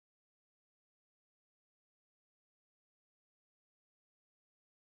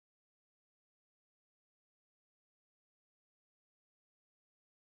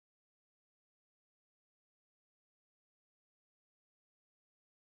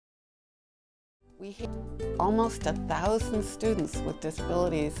We have almost 1,000 students with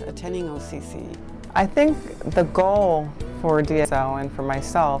disabilities attending OCC. I think the goal for DSO and for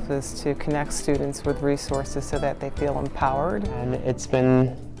myself is to connect students with resources so that they feel empowered. And it's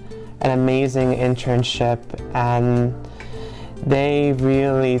been an amazing internship, and they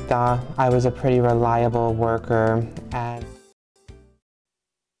really thought I was a pretty reliable worker. And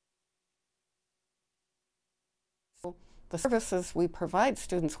the services we provide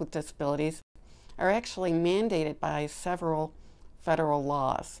students with disabilities are actually mandated by several federal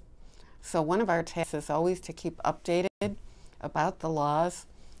laws. So one of our tasks is always to keep updated about the laws,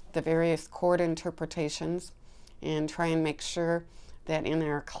 the various court interpretations, and try and make sure that in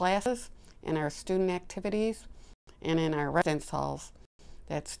our classes, in our student activities, and in our residence halls,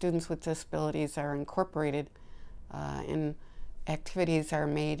 that students with disabilities are incorporated and activities are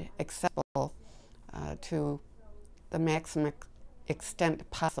made accessible to the maximum extent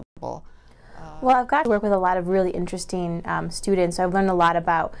possible. Well, I've got to work with a lot of really interesting students. So I've learned a lot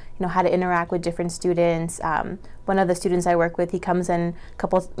about, how to interact with different students. One of the students I work with, he comes in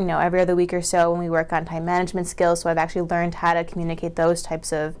every other week or so, and we work on time management skills. So I've actually learned how to communicate those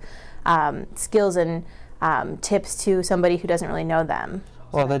types of skills and tips to somebody who doesn't really know them.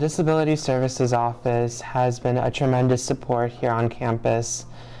 well, the Disability Services Office has been a tremendous support here on campus.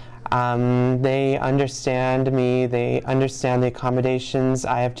 They understand me, they understand the accommodations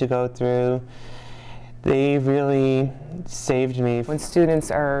I have to go through. They really saved me. When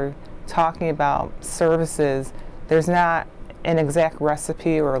students are talking about services, there's not an exact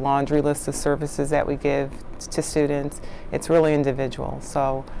recipe or a laundry list of services that we give to students. It's really individual.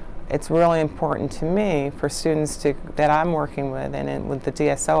 So it's really important to me for students that I'm working with and with the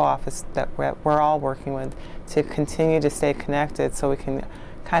DSO office that we're all working with to continue to stay connected so we can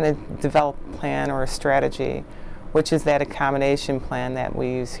kind of develop a plan or a strategy, which is that accommodation plan that we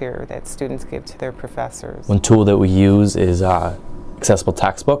use here that students give to their professors. One tool that we use is accessible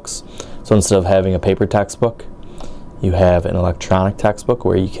textbooks. So instead of having a paper textbook, you have an electronic textbook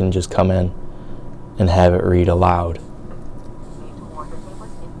where you can just come in and have it read aloud.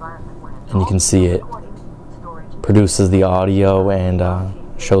 And you can see it produces the audio and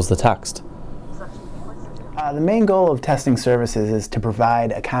shows the text. The main goal of testing services is to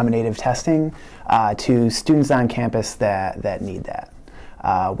provide accommodative testing to students on campus that need that.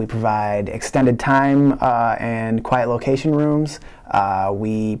 We provide extended time and quiet location rooms.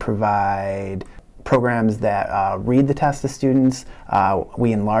 We provide programs that read the test to students.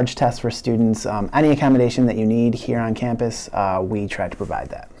 We enlarge tests for students. Any accommodation that you need here on campus, we try to provide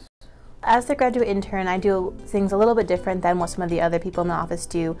that. As the graduate intern, I do things a little bit different than what some of the other people in the office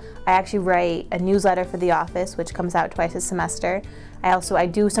do. I actually write a newsletter for the office, which comes out twice a semester. I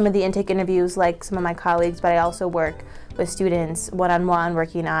do some of the intake interviews like some of my colleagues, but I also work with students one-on-one,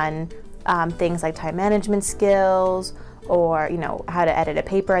 working on things like time management skills, or how to edit a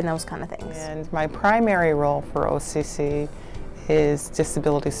paper and those kind of things. And my primary role for OCC is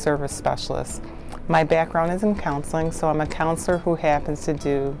Disability Service Specialist. My background is in counseling, so I'm a counselor who happens to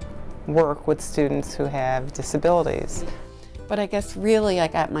do work with students who have disabilities. But I guess really I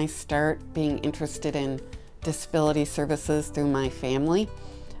got my start being interested in disability services through my family.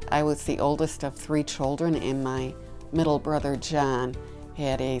 I was the oldest of 3 children, and my middle brother John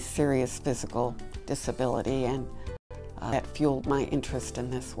had a serious physical disability, and that fueled my interest in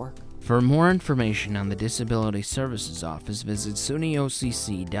this work. For more information on the Disability Services Office, visit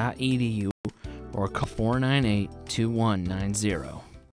sunyocc.edu or call 498-2190.